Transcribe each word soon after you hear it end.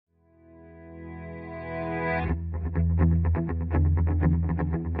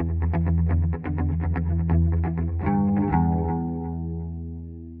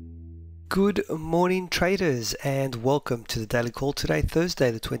Good morning traders, and welcome to the daily call today,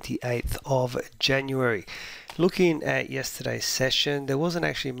 Thursday the 28th of January. Looking at yesterday's session, there wasn't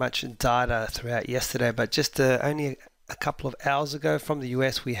actually much data throughout yesterday, but just only a couple of hours ago from the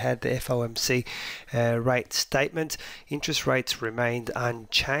US we had the FOMC rate statement. Interest rates remained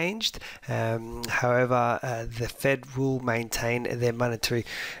unchanged. However, the Fed will maintain their monetary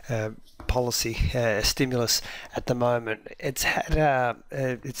policy stimulus at the moment. It's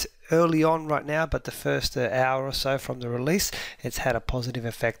early on right now, but the first hour or so from the release, it's had a positive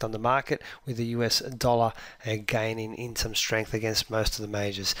effect on the market, with the US dollar gaining in some strength against most of the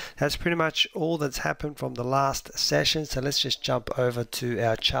majors. That's pretty much all that's happened from the last session. So let's just jump over to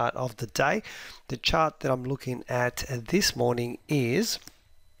our chart of the day. The chart that I'm looking at this morning it's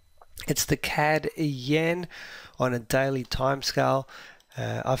the CAD yen on a daily time scale.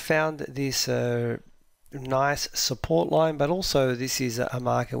 I found this nice support line, but also this is a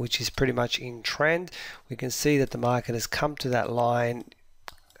market which is pretty much in trend. We can see that the market has come to that line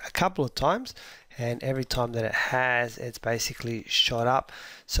a couple of times, and every time that it has, it's basically shot up.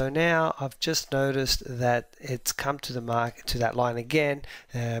 So now I've just noticed that it's come to the market, to that line again,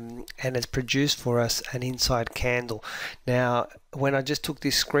 and it's produced for us an inside candle. Now when I just took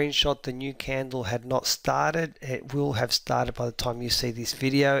this screenshot, the new candle had not started. It will have started by the time you see this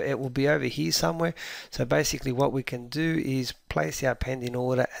video. It will be over here somewhere. So basically what we can do is place our pending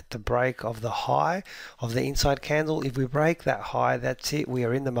order at the break of the high of the inside candle. If we break that high, that's it, we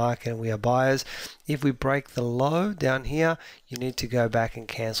are in the market and we are buyers. If we break the low down here, you need to go back and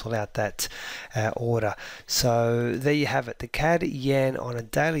cancel out that order. So there you have it. The CAD yen on a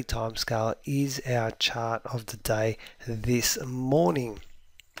daily time scale is our chart of the day this morning.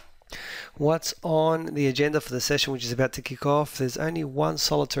 What's on the agenda for the session, which is about to kick off? There's only one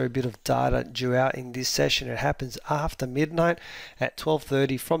solitary bit of data due out in this session. It happens after midnight at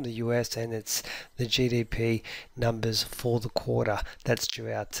 12:30 from the US, and it's the GDP numbers for the quarter that's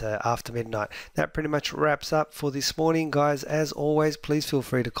due out after midnight. That pretty much wraps up for this morning, guys. As always, please feel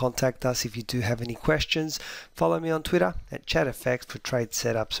free to contact us if you do have any questions. Follow me on Twitter at ChatFX for trade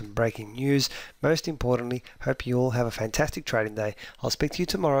setups and breaking news. Most importantly, hope you all have a fantastic trading day. I'll speak to you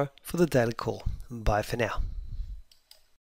tomorrow for the daily call. Bye for now.